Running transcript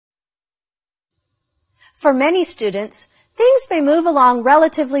For many students, things may move along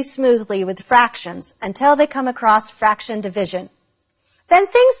relatively smoothly with fractions until they come across fraction division. Then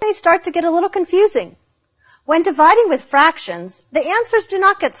things may start to get a little confusing. When dividing with fractions, the answers do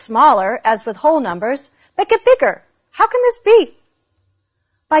not get smaller, as with whole numbers, but get bigger. How can this be?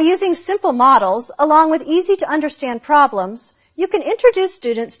 By using simple models, along with easy-to-understand problems, you can introduce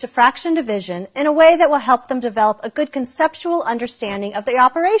students to fraction division in a way that will help them develop a good conceptual understanding of the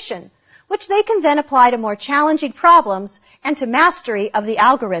operation, which they can then apply to more challenging problems and to mastery of the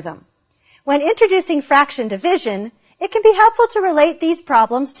algorithm. When introducing fraction division, it can be helpful to relate these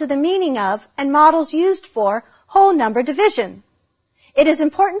problems to the meaning of and models used for whole number division. It is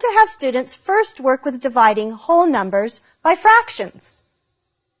important to have students first work with dividing whole numbers by fractions.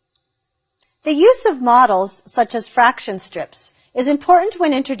 The use of models such as fraction strips is important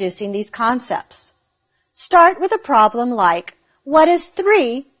when introducing these concepts. Start with a problem like, what is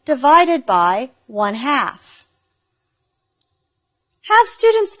 3 divided by 1/2? Have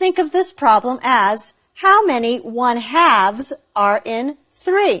students think of this problem as, how many 1/2s are in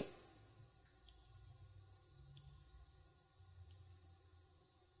 3?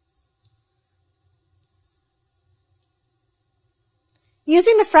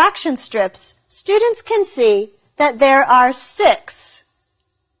 Using the fraction strips, students can see that there are 6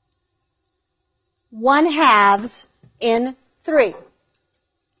 1/2s in 3.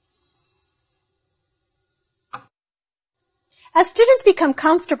 As students become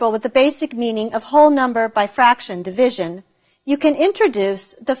comfortable with the basic meaning of whole number by fraction division, you can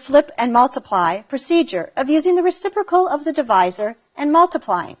introduce the flip and multiply procedure of using the reciprocal of the divisor and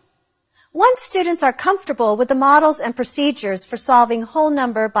multiplying. Once students are comfortable with the models and procedures for solving whole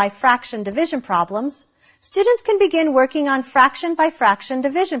number by fraction division problems, students can begin working on fraction by fraction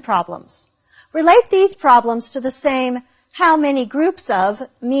division problems. Relate these problems to the same how many groups of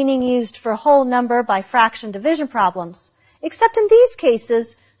meaning used for whole number by fraction division problems, except in these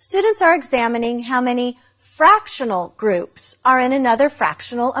cases, students are examining how many fractional groups are in another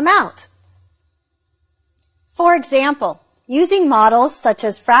fractional amount. For example, using models such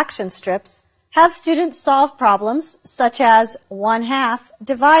as fraction strips, have students solve problems such as 1/2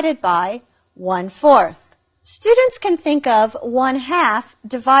 divided by 1/4. Students can think of 1/2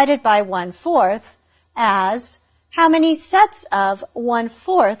 divided by 1/4 as how many sets of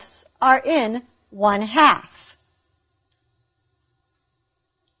 1/4s are in 1/2.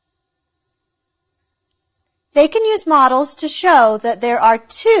 They can use models to show that there are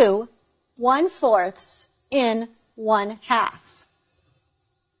 2 1/4s in 1/2.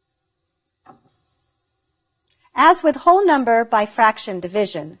 As with whole number by fraction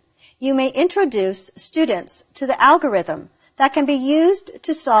division, you may introduce students to the algorithm that can be used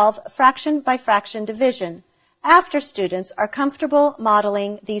to solve fraction by fraction division after students are comfortable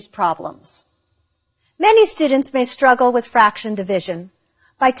modeling these problems. Many students may struggle with fraction division.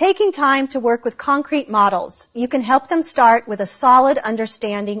 By taking time to work with concrete models, you can help them start with a solid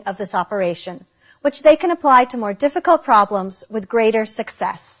understanding of this operation, which they can apply to more difficult problems with greater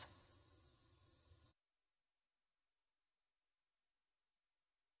success.